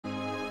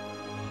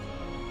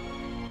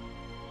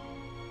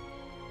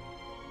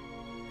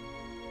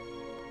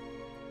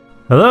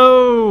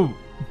Hello!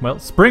 Well,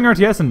 Spring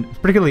RTS and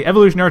particularly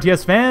Evolution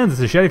RTS fans,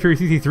 this is Shadow Fury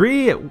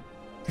CC3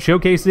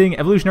 showcasing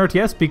Evolution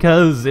RTS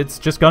because it's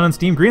just gone on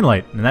Steam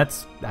Greenlight, and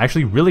that's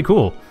actually really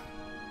cool.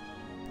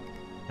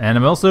 And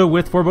I'm also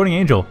with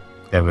ForbodingAngel.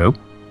 Hello.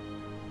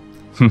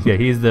 Yeah,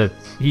 he's the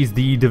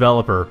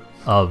developer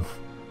of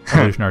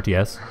Evolution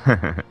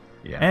RTS.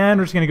 Yeah. And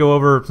we're just going to go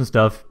over some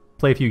stuff,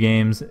 play a few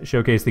games,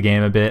 showcase the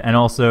game a bit, and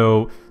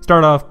also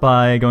start off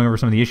by going over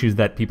some of the issues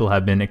that people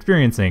have been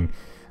experiencing.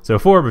 So,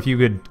 Forb, if you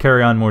could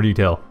carry on more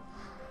detail.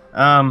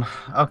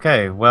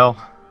 Okay, well,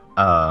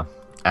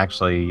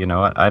 actually, you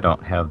know what? I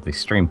don't have the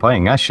stream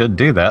playing. I should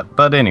do that.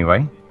 But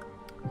anyway,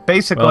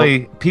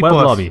 basically, people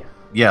have, lobby.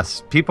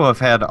 Yes, people have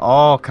had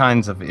all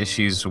kinds of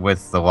issues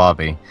with the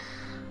lobby.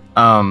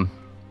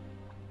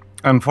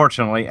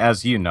 Unfortunately,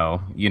 as you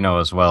know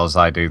as well as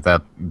I do,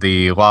 that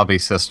the lobby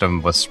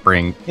system with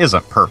Spring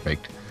isn't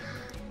perfect.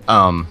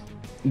 It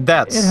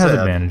has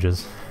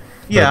advantages.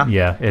 Yeah. But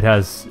yeah,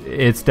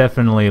 it's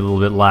definitely a little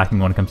bit lacking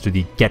when it comes to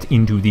the get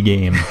into the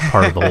game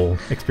part of the whole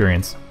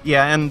experience.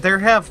 Yeah, and there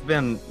have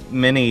been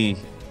many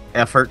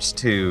efforts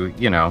to,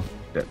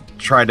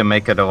 try to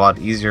make it a lot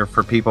easier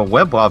for people.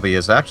 Web lobby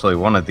is actually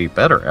one of the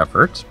better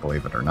efforts,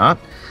 believe it or not.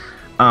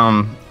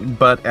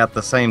 But at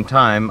the same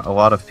time, a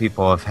lot of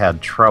people have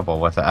had trouble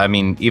with it. I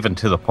mean, even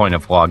to the point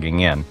of logging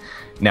in.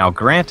 Now,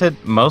 granted,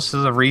 most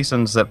of the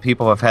reasons that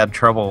people have had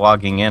trouble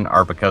logging in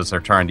are because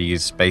they're trying to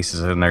use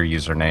spaces in their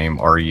username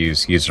or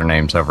use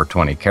usernames over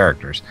 20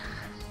 characters.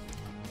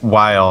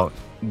 While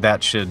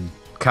that should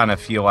kind of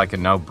feel like a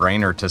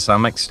no-brainer to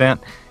some extent,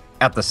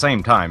 at the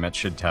same time, it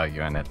should tell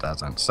you, and it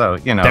doesn't. So,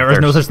 there is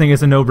no such thing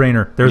as a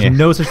no-brainer. There's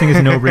no such thing as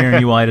a no-brainer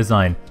in UI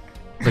design.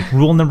 It's like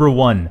rule number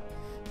 1.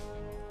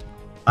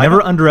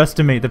 Never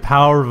underestimate the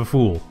power of a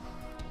fool.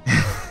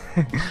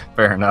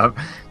 Fair enough.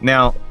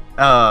 Now,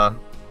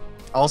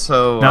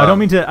 also, now I don't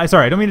mean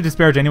to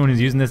disparage anyone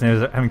who's using this and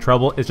is having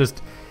trouble. It's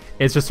just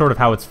sort of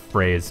how it's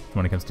phrased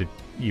when it comes to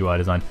UI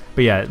design.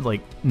 But yeah,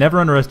 like never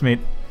underestimate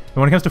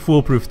when it comes to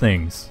foolproof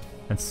things.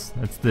 That's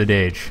the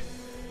adage.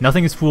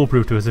 Nothing is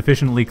foolproof to a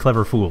sufficiently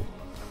clever fool.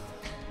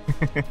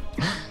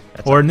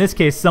 Or in this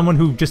case, someone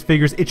who just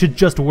figures it should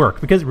just work,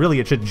 because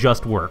really it should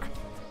just work.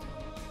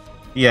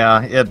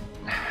 Yeah,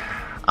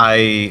 So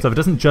if it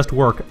doesn't just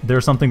work,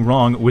 there's something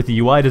wrong with the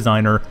UI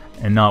designer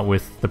and not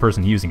with the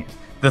person using it.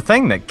 The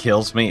thing that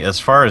kills me, as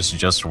far as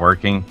just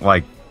working,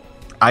 like,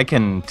 I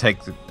can take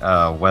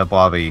web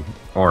lobby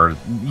or,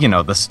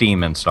 the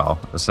Steam install,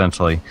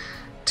 essentially,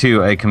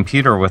 to a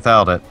computer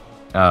without it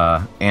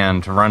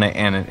and run it,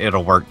 and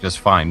it'll work just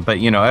fine. But,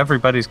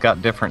 everybody's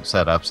got different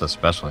setups,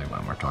 especially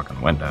when we're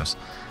talking Windows.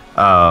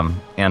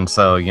 And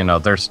so,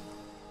 there's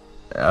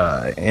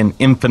an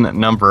infinite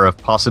number of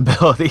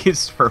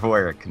possibilities for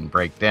where it can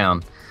break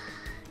down.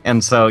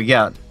 And so,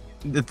 yeah,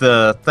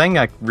 the thing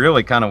I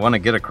really kind of want to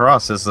get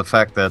across is the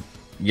fact that,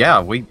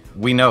 yeah, we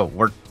know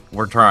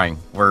we're trying.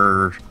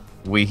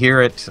 We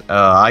hear it.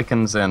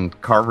 Icons and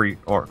car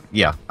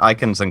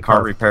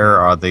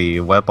repair are the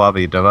web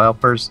lobby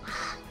developers.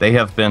 They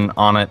have been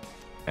on it,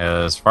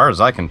 as far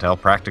as I can tell,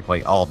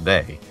 practically all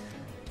day.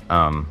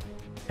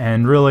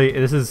 And really,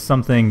 this is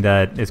something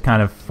that is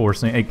kind of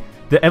forcing. Like,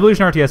 the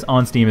Evolution RTS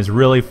on Steam is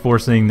really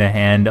forcing the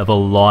hand of a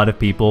lot of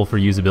people for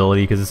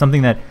usability, because it's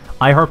something that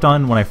I harped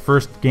on when I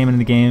first came into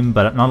the game,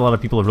 but not a lot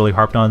of people have really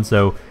harped on,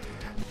 so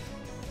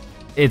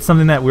it's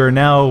something that we're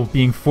now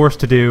being forced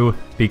to do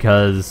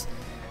because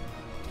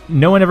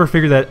no one ever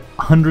figured that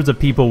hundreds of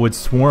people would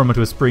swarm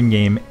into a Spring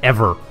game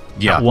ever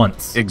at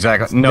once.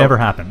 Exactly. It's never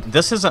happened.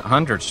 This isn't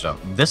hundreds, though.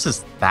 This is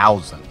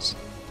thousands.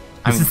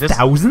 This is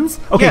thousands?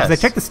 Okay, because I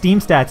checked the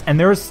Steam stats, and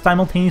there was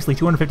simultaneously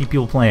 250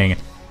 people playing.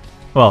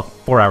 Well,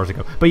 4 hours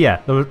ago. But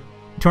yeah, there were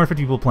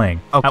 250 people playing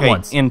at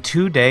once. In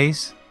 2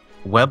 days,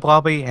 web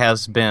lobby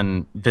has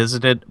been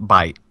visited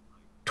by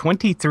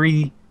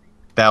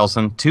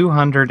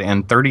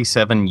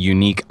 23,237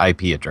 unique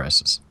IP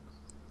addresses.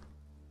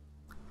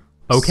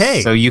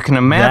 Okay. So you can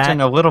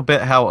imagine a little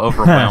bit how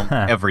overwhelmed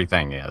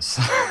everything is.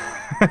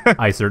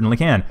 I certainly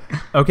can.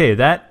 Okay,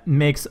 that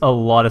makes a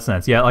lot of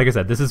sense. Yeah, like I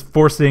said, this is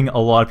forcing a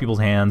lot of people's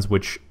hands,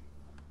 which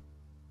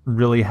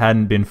really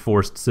hadn't been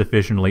forced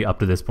sufficiently up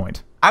to this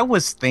point. I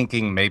was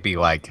thinking maybe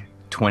like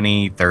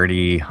 20,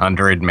 30,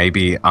 100,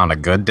 maybe on a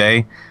good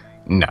day.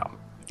 No.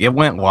 It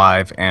went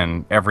live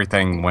and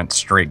everything went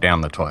straight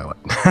down the toilet.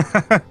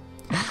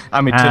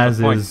 I mean, to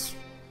the point.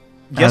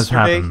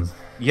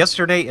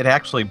 Yesterday it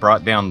actually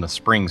brought down the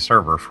Spring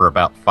server for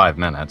about 5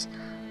 minutes.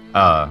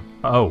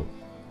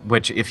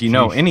 Which, if you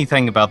know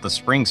anything about the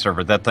Spring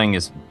server, that thing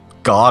is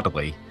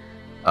godly.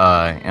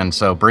 And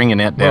so bringing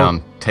it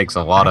down takes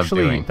a lot of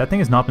doing. That thing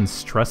has not been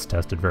stress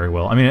tested very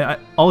well. I mean,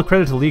 all the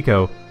credit to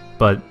Lico,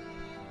 but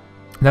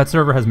that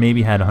server has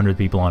maybe had 100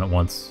 people on it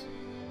once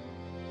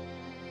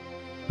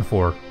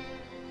before.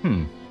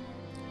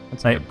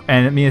 That's good.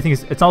 And I mean, I think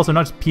it's also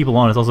not just people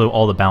on; it's also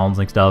all the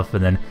balancing stuff,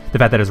 and then the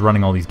fact that it's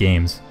running all these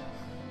games.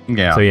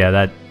 Yeah. So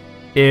yeah,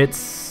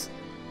 it's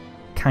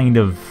kind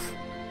of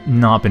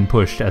not been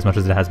pushed as much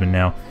as it has been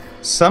now.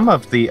 Some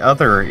of the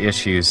other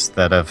issues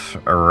that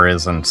have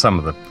arisen, some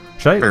of the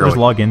Should I just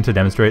log in to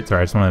demonstrate?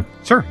 Sorry, I just want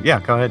to... Sure, yeah,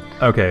 go ahead.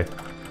 Okay.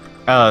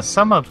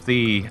 Some of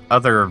the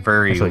other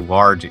very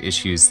large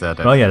issues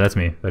that... Oh, yeah, that's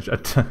me.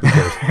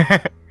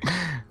 that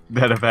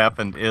have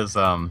happened is,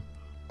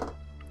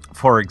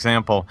 for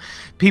example,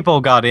 people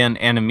got in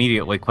and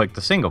immediately clicked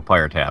the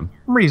single-player tab.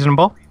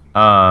 Reasonable.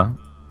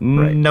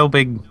 No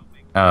big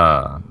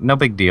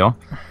deal.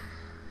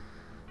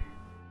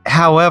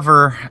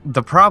 However,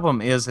 the problem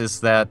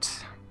is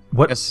that...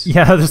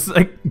 Yeah, there's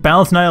like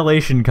Balanced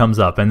Annihilation comes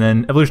up, and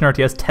then Evolution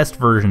RTS test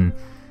version,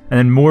 and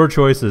then more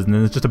choices, and then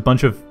there's just a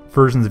bunch of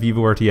versions of Evo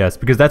RTS,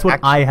 because that's what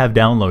I have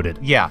downloaded.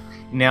 Yeah.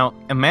 Now,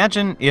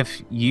 imagine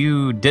if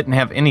you didn't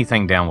have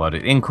anything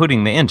downloaded,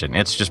 including the engine.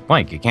 It's just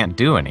blank. You can't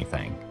do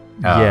anything.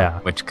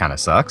 Which kind of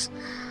sucks.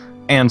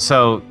 And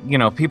so, you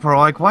know, people are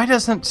like, why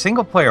doesn't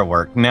single player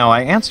work? Now,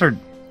 I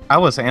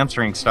was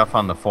answering stuff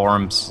on the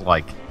forums,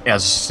 like,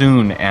 as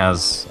soon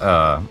as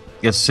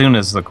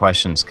the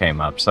questions came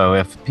up. So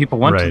if people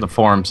went to the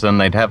forums, then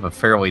they'd have a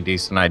fairly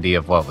decent idea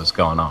of what was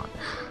going on.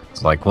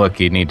 It's like, look,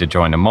 you need to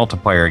join a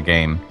multiplayer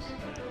game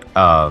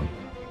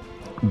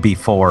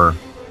before,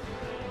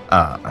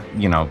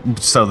 you know,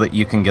 so that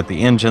you can get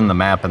the engine, the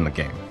map, and the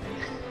game.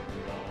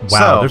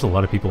 Wow, there's a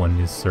lot of people in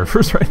these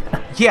servers right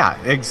now. Yeah,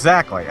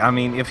 exactly. I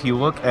mean, if you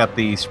look at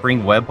the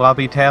Spring Web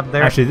Lobby tab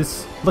there... Actually,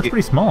 this looks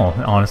pretty small,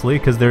 honestly,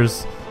 because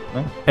there's...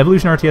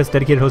 Evolution RTS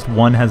dedicated host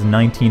 1 has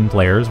 19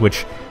 players,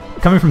 which,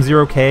 coming from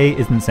 0K,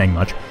 isn't saying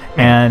much.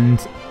 And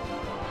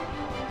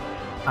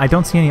I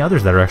don't see any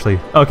others that are actually...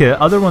 Okay,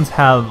 the other ones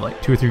have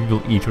like 2 or 3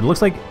 people each, but it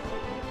looks like...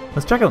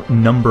 Let's check out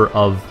number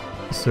of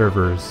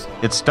servers.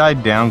 It's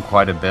died down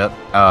quite a bit,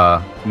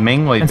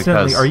 mainly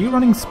because... Are you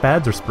running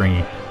SPADs or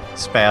Springy?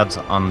 SPADs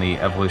on the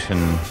Evolution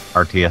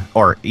RTS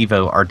or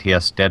Evo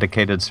RTS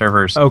dedicated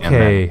servers.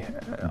 Okay.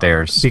 And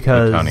there's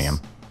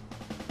Plutonium.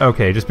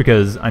 Okay, just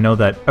because I know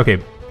that...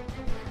 Okay.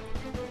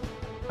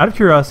 Out of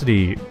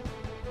curiosity,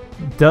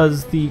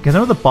 because I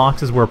know the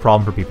boxes were a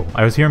problem for people.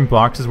 I was hearing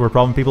boxes were a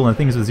problem for people, and the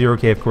thing is with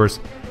 0K, of course,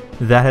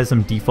 that has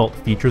some default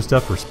feature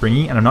stuff for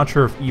Springy, and I'm not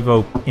sure if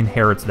Evo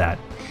inherits that.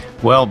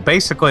 Well,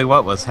 basically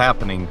what was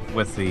happening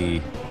with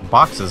the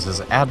boxes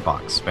is ad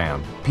box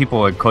spam.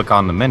 People would click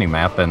on the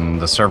minimap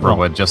and the server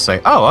would just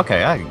say, oh,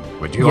 okay,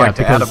 would you like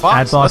to add a box?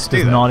 Ad box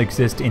does not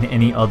exist in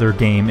any other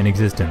game in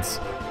existence.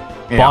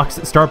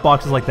 Start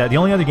boxes like that. The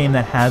only other game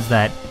that has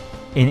that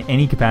in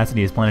any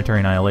capacity is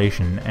Planetary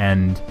Annihilation,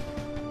 and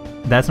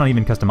that's not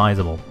even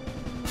customizable.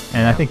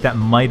 And I think that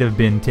might have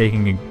been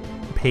taking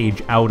a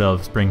page out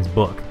of Spring's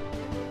book.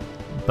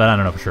 But I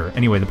don't know for sure.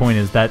 Anyway, the point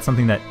is that's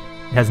something that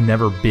has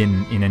never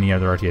been in any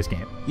other RTS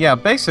game. Yeah,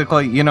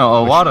 basically, you know,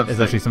 a lot of... It's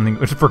actually something,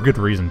 which is for good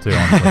reason, too,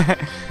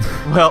 honestly.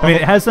 Well, I mean,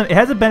 it has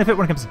a benefit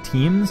when it comes to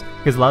teams,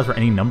 because it allows for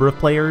any number of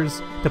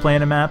players to play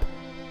in a map,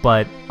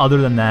 but other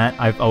than that,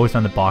 I've always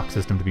found the box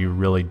system to be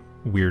really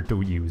weird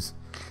to use.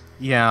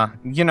 Yeah,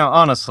 you know,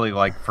 honestly,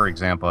 like, for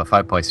example, if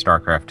I play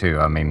StarCraft 2,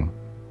 I mean,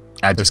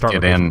 I just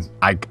get in,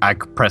 I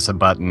press a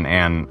button,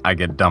 and I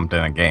get dumped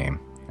in a game.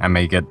 I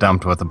may get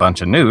dumped with a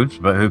bunch of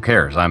noobs, but who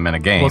cares? I'm in a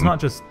game. Well, it's not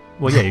just...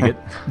 Well, yeah,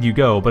 you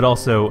go, but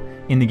also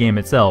in the game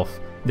itself,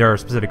 there are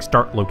specific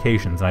start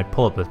locations, and I'd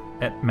pull up the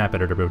map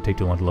editor, but it would take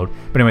too long to load.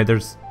 But anyway, there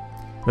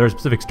are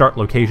specific start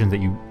locations that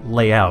you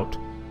lay out.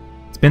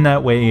 It's been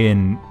that way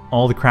in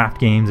all the craft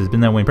games. It's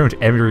been that way in pretty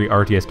much every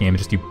RTS game.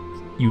 It's just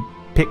you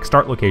pick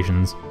start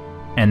locations,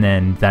 and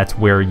then that's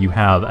where you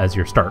have as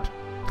your start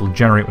to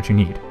generate what you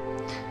need.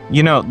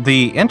 You know,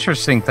 the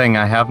interesting thing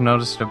I have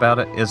noticed about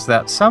it is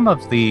that some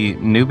of the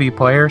newbie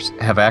players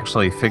have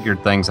actually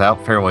figured things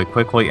out fairly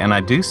quickly, and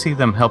I do see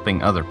them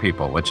helping other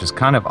people, which is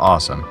kind of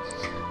awesome.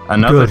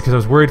 Good, because I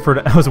was worried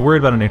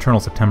about an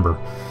Eternal September.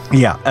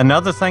 Yeah,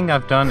 another thing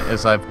I've done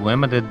is I've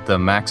limited the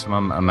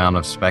maximum amount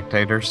of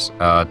spectators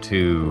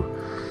to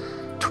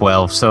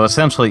 12. So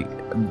essentially,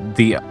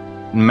 the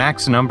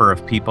max number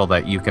of people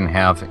that you can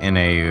have in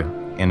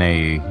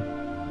a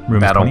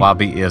battle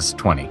lobby is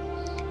 20.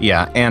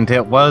 Yeah, and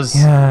it was...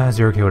 Yeah,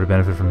 0K would have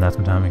benefited from that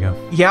some time ago.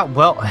 Yeah,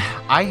 well,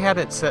 I had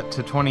it set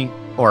to 20...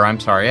 Or, I'm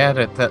sorry, I had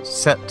it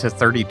set to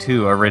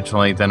 32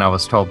 originally. Then I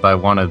was told by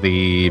one of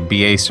the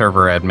BA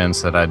server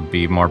admins that I'd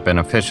be more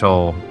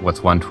beneficial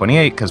with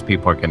 128 because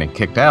people are getting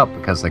kicked out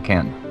because they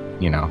can't,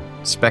 you know,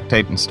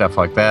 spectate and stuff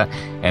like that.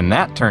 And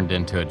that turned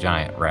into a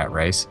giant rat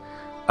race.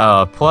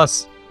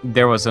 Plus,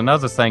 there was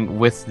another thing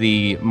with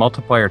the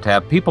multiplayer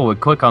tab. People would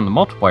click on the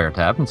multiplayer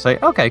tab and say,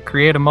 okay,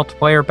 create a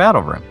multiplayer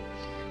battle room.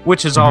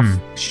 Which is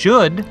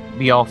should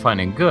be all fine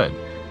and good,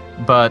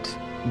 but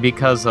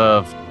because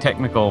of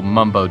technical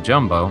mumbo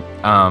jumbo,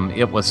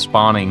 it was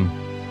spawning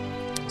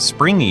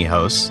Springy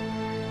hosts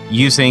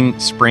using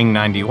Spring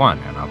 91,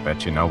 and I'll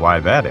bet you know why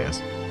that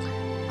is.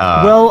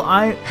 Well,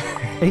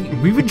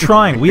 we've been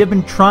trying. We have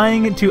been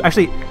trying to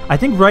actually. I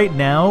think right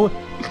now,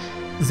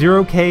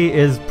 0K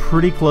is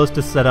pretty close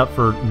to set up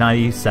for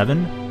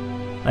 97.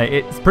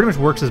 It pretty much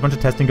works. There's a bunch of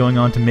testing going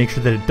on to make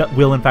sure that it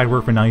will in fact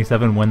work for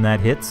 97 when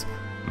that hits.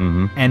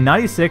 And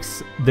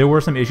 96, there were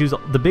some issues.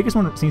 The biggest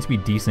one seems to be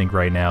desync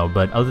right now,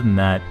 but other than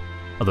that,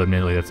 although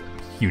admittedly that's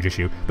huge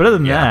issue. But other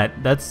than Yeah.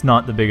 that, that's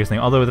not the biggest thing.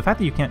 Although the fact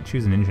that you can't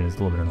choose an engine is a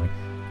little bit annoying.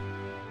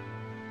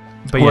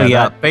 But Well,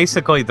 yeah,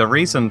 basically the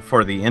reason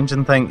for the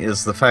engine thing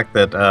is the fact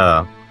that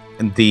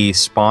the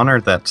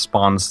spawner that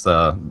spawns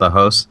the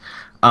host,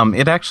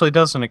 it actually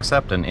doesn't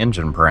accept an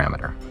engine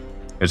parameter.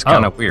 It's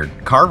kind of weird.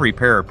 Car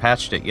Repair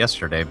patched it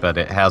yesterday, but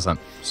it hasn't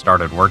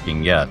started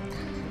working yet.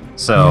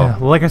 So, yeah,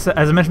 well, like I said,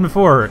 as I mentioned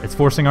before, it's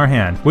forcing our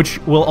hand, which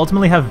will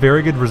ultimately have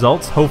very good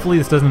results. Hopefully,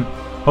 this doesn't.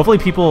 Hopefully,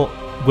 people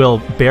will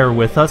bear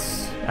with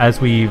us as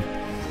we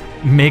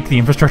make the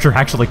infrastructure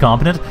actually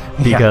competent.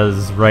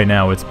 Because right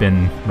now, it's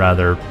been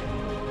rather.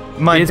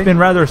 It's been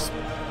rather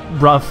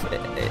rough.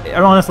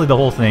 And honestly, the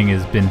whole thing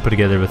has been put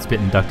together with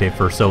spit and duct tape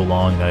for so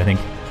long that I think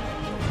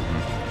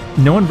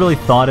no one really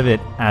thought of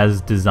it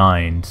as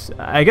designed.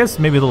 I guess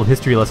maybe a little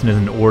history lesson is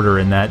in order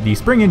in that the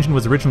Spring engine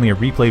was originally a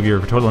replay viewer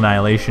for Total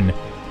Annihilation,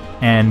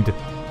 and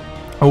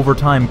over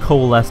time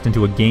coalesced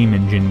into a game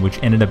engine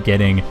which ended up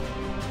getting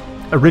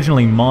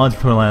originally mods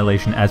for Total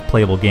Annihilation as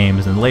playable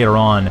games, and later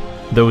on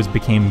those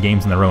became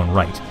games in their own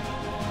right.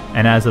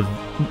 And as of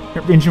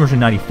Engine version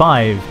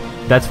 95,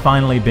 that's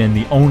finally been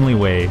the only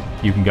way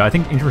you can go. I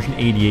think Engine version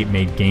 88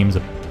 made games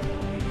a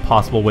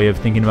possible way of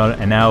thinking about it,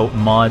 and now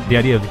the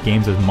idea of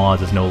games as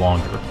mods is no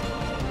longer.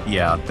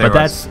 Yeah, but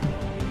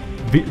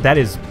that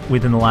is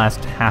within the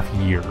last half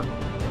year.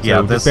 So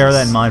yeah, just bear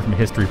that in mind from a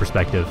history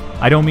perspective.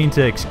 I don't mean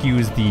to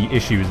excuse the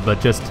issues,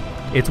 but just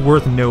it's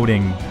worth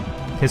noting,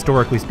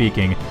 historically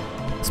speaking,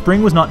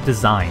 Spring was not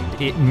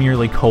designed; it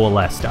merely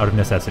coalesced out of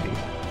necessity.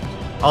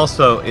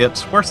 Also,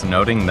 it's worth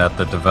noting that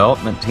the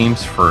development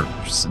teams for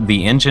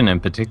the engine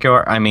in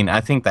particular, I mean, I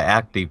think the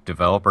active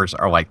developers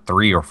are like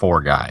 3 or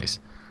 4 guys.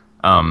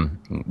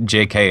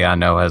 JK, I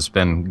know, has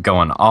been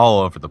going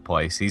all over the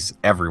place. He's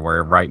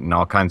everywhere writing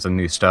all kinds of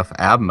new stuff.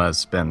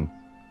 Abma's been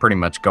pretty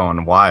much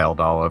going wild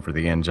all over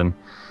the engine.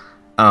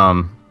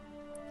 And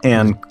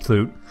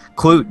Clute,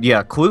 Clute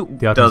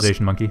the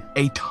optimization monkey,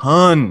 a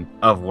ton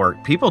of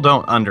work. People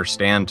don't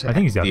understand. I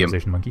think he's the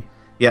optimization monkey.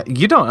 Yeah,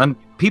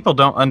 people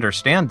don't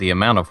understand the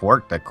amount of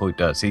work that Clute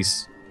does.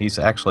 He's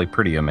actually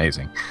pretty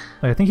amazing.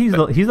 I think he's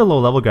the low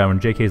level guy when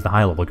JK is the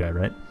high level guy,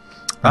 right?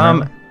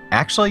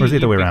 Actually, or is it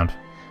the other way around?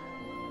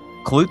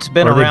 Clute's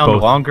been around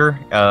longer.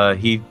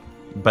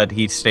 But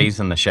he stays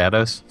in the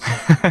shadows.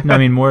 No, I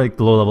mean more like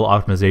the low level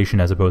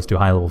optimization as opposed to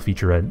high level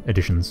feature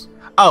additions.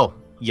 Oh,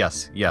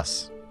 yes,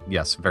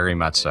 very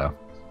much so.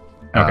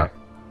 Okay,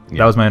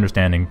 that was my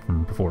understanding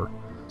from before.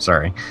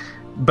 Sorry,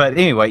 but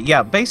anyway,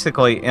 yeah,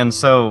 basically, and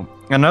so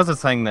another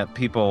thing that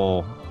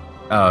people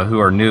who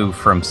are new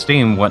from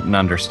Steam wouldn't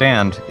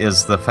understand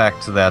is the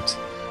fact that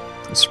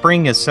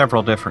Spring is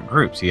several different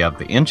groups. You have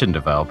the engine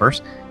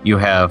developers, you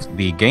have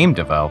the game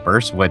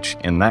developers, which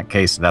in that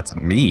case, that's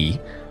me,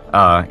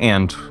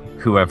 and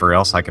whoever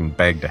else I can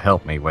beg to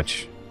help me,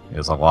 which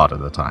is a lot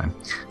of the time.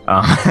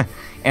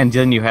 And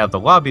then you have the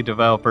lobby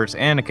developers,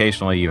 and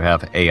occasionally you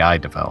have AI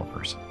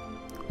developers.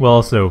 Well,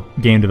 also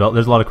there's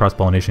a lot of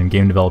cross-pollination,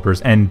 game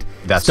developers, and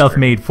stuff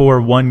made for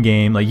one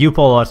game. Like you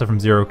pull a lot of stuff from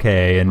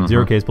 0K, and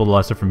 0K's pulled a lot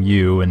of stuff from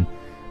you, and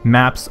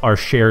maps are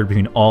shared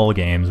between all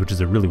games, which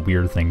is a really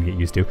weird thing to get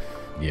used to.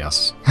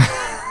 Yes.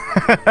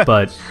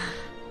 But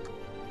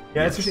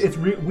yeah, it's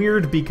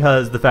weird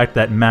because the fact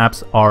that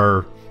maps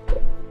are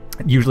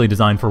usually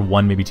designed for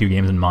 1, maybe 2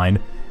 games in mind,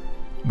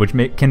 which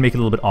can make it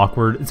a little bit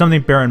awkward. It's something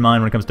to bear in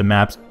mind when it comes to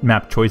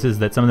map choices,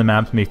 that some of the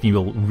maps may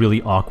feel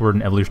really awkward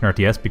in Evolution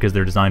RTS because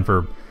they're designed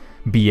for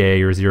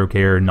BA or 0K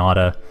or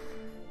NADA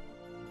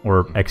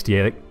or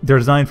XDA. Like, they're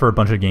designed for a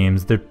bunch of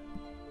games.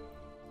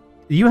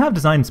 You have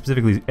designed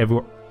specifically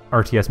Evo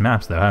RTS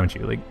maps, though, haven't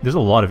you? Like, there's a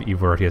lot of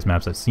Evo RTS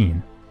maps I've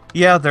seen.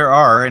 Yeah, there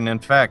are, and in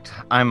fact,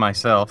 I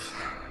myself,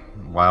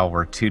 while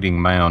we're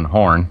tooting my own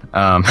horn,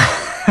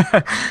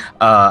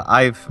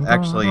 I've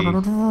actually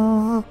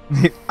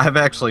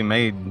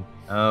made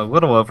a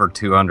little over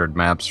 200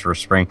 maps for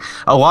Spring.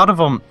 A lot of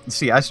them,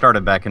 see, I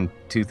started back in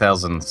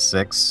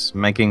 2006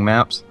 making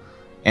maps,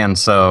 and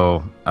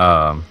so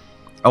a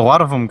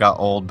lot of them got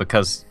old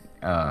because,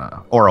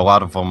 or a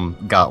lot of them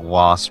got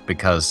lost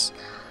because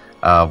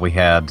we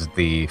had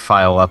the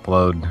file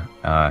upload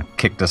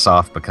kicked us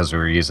off because we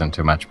were using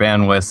too much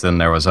bandwidth, and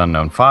there was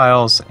unknown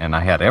files, and I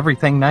had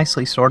everything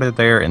nicely sorted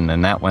there, and then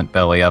that went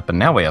belly up, and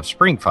now we have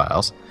Spring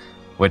files,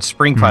 which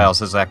Spring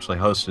files is actually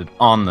hosted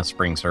on the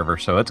Spring server,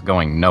 so it's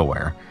going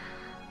nowhere.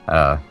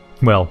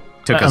 Well,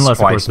 took unless us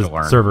twice of to course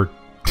learn. the server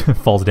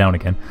falls down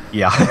again.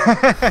 Yeah,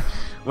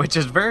 which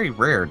is very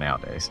rare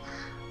nowadays.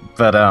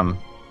 But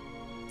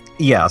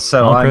yeah,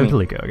 so All I credit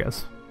mean, to Lico, I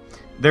guess.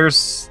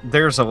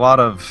 there's a lot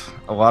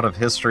of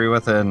history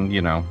with it,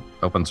 and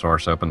open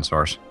source,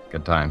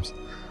 good times.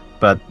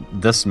 But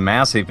this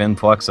massive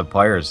influx of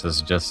players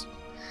has just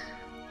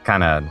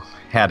kind of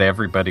had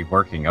everybody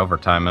working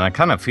overtime, and I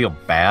kind of feel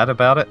bad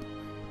about it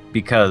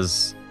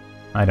because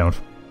I don't.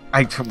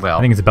 I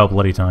think it's about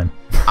bloody time.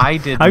 I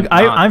did.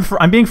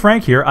 I'm being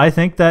frank here. I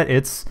think that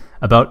it's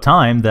about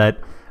time that,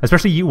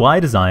 especially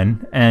UI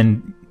design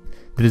and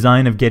the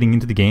design of getting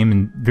into the game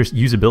and just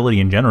usability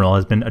in general,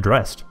 has been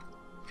addressed.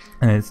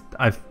 And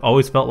I've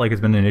always felt like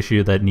it's been an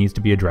issue that needs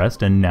to be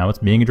addressed, and now it's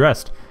being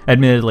addressed.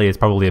 Admittedly, it's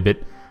probably a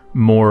bit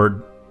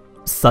more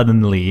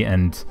suddenly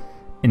and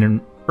in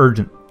an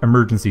urgent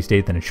emergency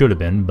state than it should have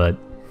been, but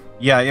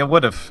yeah, it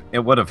would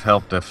have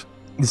helped if.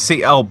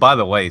 See, oh, by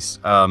the way,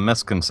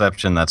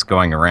 misconception that's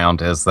going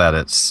around is that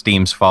it's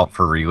Steam's fault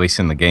for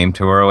releasing the game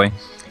too early.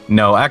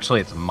 No,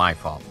 actually, it's my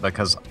fault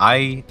because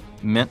I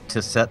meant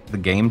to set the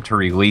game to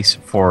release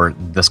for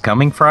this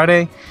coming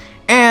Friday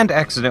and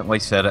accidentally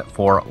set it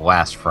for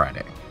last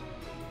Friday.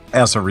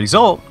 As a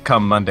result,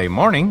 come Monday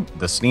morning,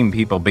 the Steam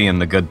people, being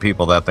the good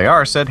people that they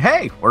are, said,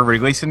 "Hey, we're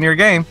releasing your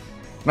game."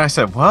 And I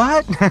said,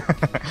 "What?"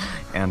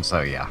 And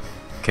so, yeah,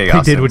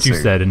 chaos they did what you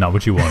ensued. said and not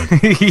what you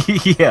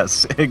wanted.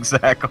 Yes,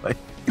 exactly.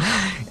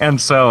 And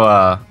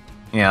so,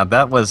 yeah,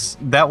 that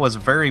was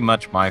very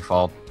much my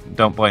fault.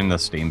 Don't blame the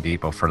Steam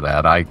people for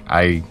that.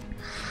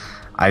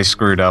 I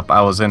screwed up.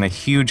 I was in a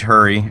huge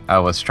hurry. I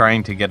was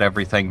trying to get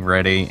everything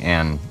ready,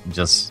 and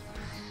just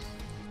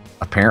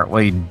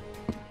apparently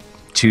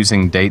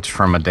choosing dates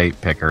from a date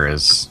picker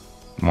is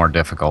more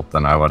difficult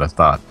than I would have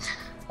thought.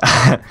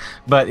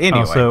 But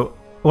anyway. So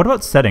what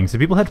about settings? Have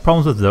people had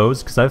problems with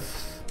those? Because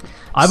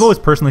I've always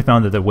personally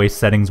found that the way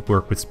settings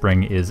work with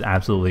Spring is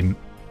absolutely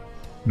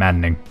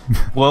maddening.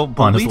 Well,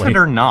 believe it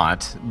or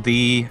not,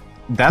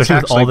 that's especially actually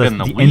with all been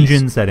the the least.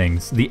 engine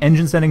settings. The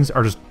engine settings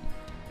are just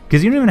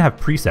because you don't even have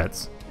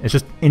presets. It's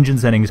just engine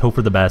settings. Hope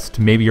for the best.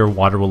 Maybe your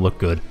water will look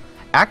good.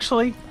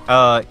 Actually,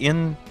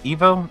 in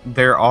Evo,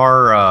 there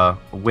are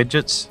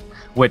widgets,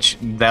 which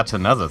that's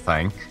another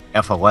thing.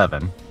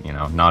 F11,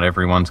 not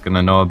everyone's going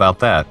to know about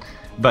that.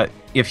 But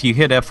if you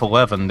hit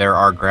F11, there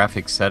are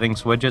graphic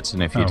settings widgets,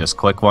 and if you just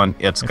click one,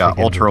 it's got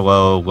ultra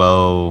low,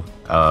 low,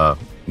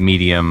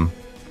 medium,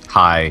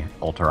 high,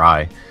 ultra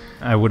high.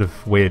 I would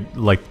have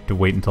liked to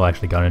wait until I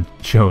actually got to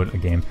show it a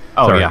game.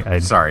 Oh, sorry, yeah,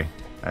 sorry.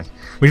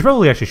 We should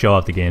probably actually show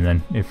off the game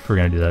then, if we're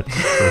going to do that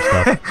first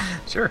off.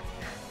 Sure.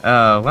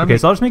 So I'll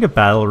just make a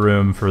battle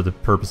room for the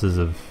purposes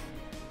of...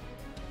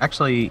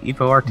 Actually,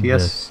 Evo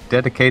RTS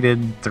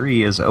Dedicated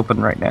 3 is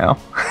open right now.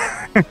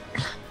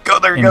 Go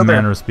there, in go a there.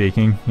 manner of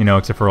speaking,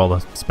 except for all the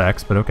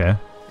specs, but okay.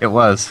 It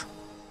was.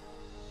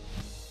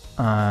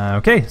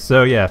 Okay,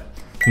 so yeah.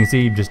 You can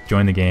see, just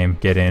join the game,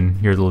 get in,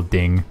 here's a little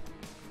ding.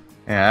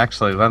 Yeah,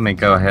 actually, let me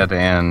go ahead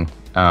and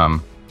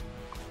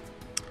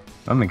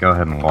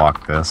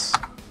lock this.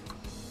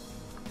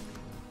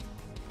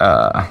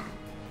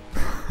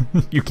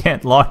 You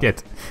can't lock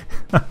it.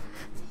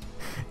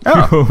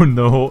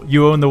 Oh.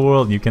 You own the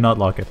world, and you cannot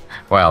lock it.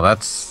 Wow,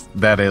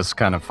 that is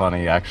kind of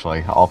funny,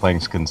 actually, all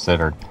things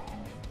considered.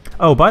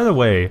 Oh, by the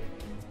way,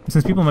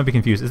 since people might be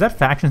confused, is that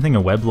faction thing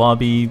a web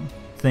lobby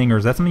thing, or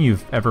is that something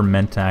you've ever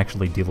meant to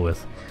actually deal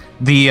with?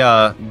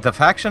 The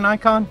faction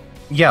icon?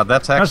 Yeah,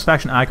 that's Not actually... just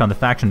faction icon, the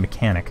faction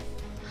mechanic.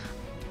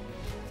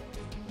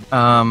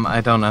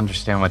 I don't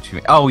understand what you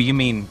mean. Oh, you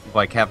mean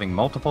like having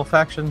multiple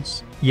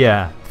factions?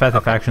 Yeah, the fact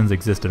that factions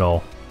exist at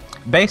all.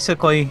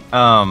 Basically,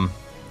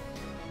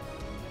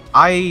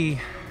 originally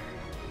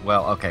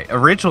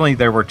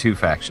there were two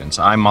factions.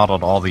 I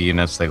modeled all the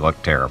units, they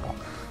looked terrible.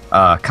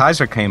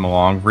 Kaiser came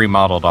along,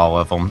 remodeled all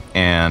of them,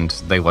 and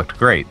they looked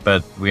great,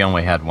 but we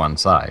only had one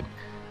side.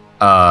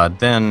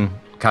 Then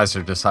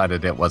Kaiser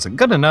decided it wasn't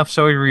good enough,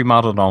 so he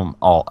remodeled them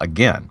all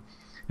again.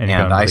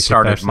 And I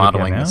started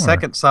modeling the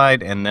second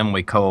side, and then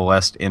we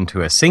coalesced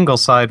into a single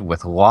side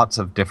with lots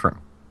of different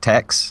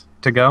techs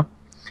to go.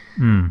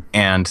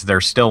 And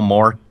there's still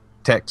more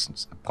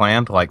techs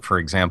planned, like, for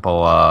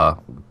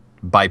example,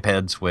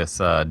 bipeds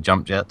with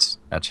jump jets.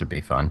 That should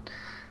be fun.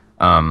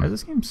 Has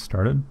this game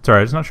started? Sorry,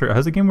 I'm just not sure.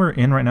 Has the game we're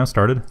in right now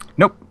started?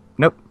 Nope.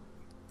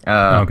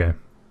 Okay.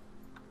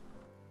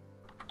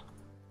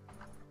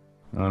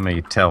 Let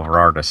me tell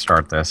Rar to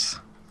start this.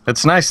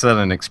 It's nice that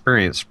an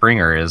experienced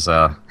Springer is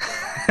Yeah,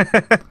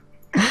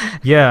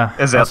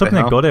 Is I that was hoping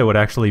the that Gode would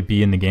actually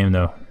be in the game,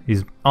 though.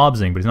 He's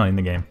obsing, but he's not in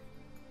the game.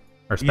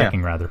 Or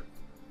specking, rather.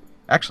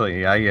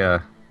 Actually,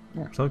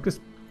 So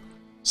just...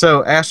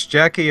 So, ask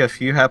Jackie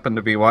if you happen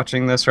to be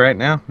watching this right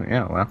now.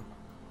 Yeah, well.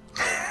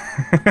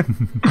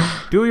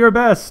 Do your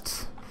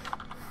best!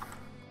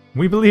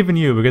 We believe in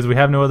you, because we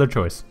have no other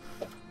choice.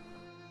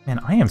 Man,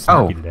 I am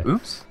snarky today.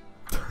 Oops.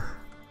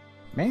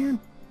 Man.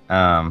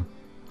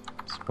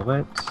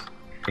 Split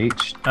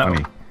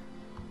H20.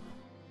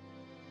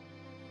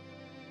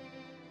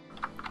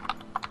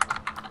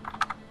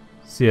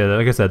 So yeah,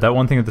 like I said, that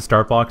one thing with the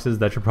start boxes,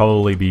 that should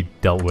probably be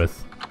dealt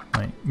with.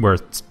 Where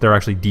they're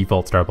actually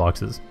default start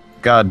boxes.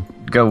 God,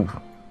 go.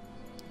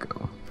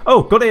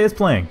 Oh, Gode is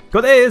playing!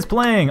 Gode is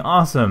playing!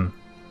 Awesome!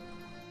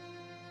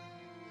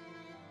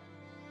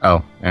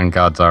 Oh, and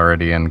God's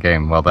already in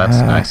game. Well, that's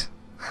nice.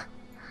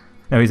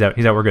 No, he's out.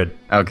 He's out. We're good.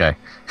 Okay.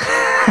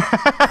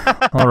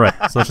 All right,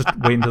 so let's just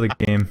wait until the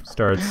game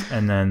starts,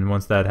 and then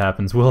once that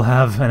happens, we'll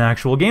have an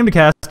actual game to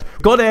cast.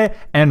 Gode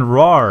and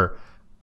Rar.